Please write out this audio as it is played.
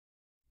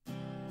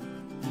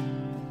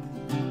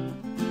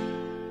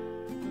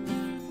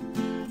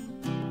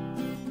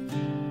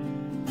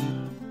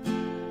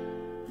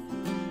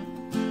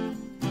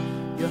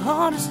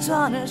heart is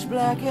tarnished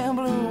black and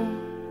blue.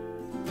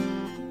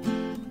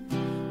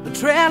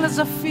 Betrayal is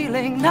a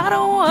feeling, not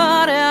a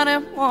word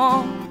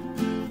anymore,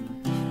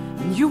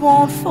 and you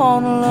won't fall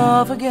in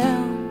love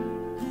again.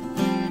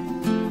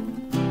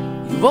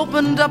 You've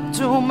opened up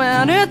too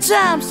many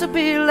times to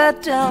be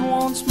let down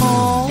once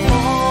more.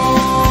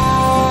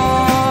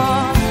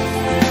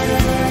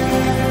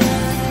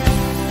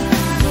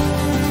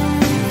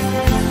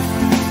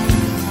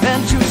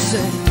 And you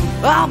say,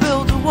 I'll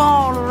build a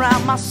wall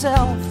around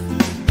myself,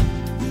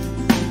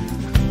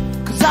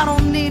 'cause I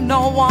don't need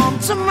no one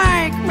to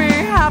make me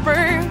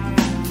happy,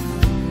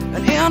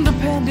 and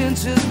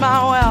independence is my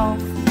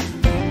wealth.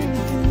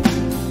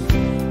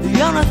 The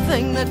only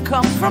thing that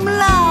comes from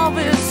love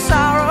is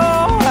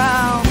sorrow.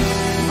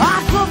 I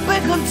could be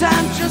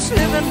content just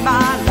living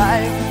my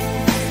life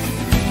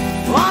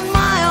on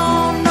my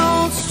own,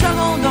 no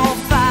struggle, no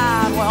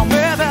fight. Well,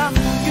 baby,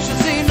 you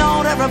should see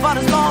not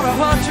everybody's gonna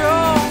hurt you.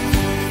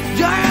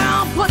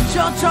 Yeah, put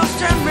your trust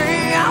in me,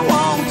 I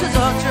won't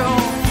desert you.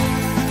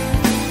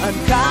 And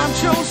can't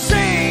you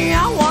see,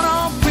 I wanna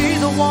be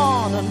the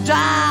one, and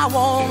I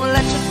won't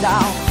let you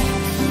down.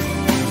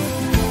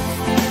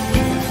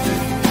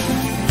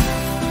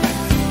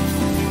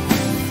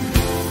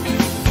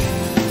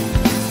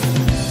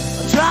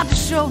 I tried to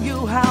show you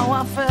how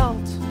I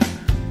felt,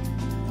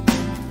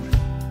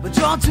 but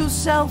you're too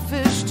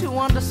selfish to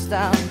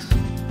understand.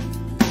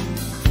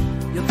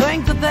 You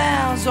think that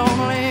there's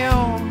only you.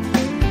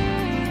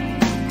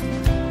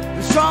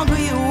 The stronger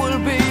you will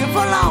be if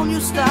alone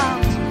you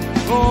stand.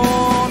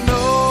 Oh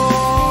no,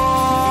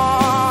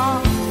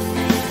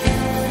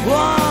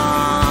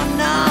 oh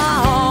no.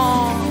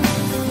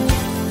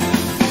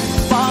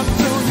 But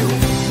do you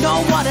know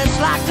what it's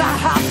like to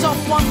have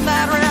someone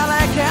that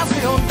really cares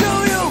for you? Do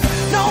you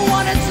know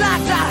what it's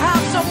like to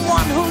have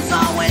someone who's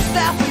always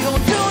there for you?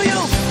 Do you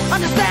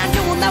understand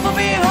you will never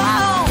be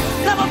whole,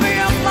 never be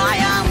a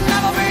fire,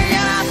 never be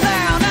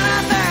anything,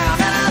 anything,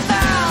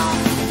 anything?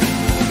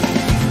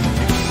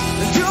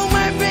 You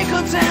may be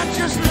content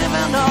just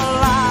living alone.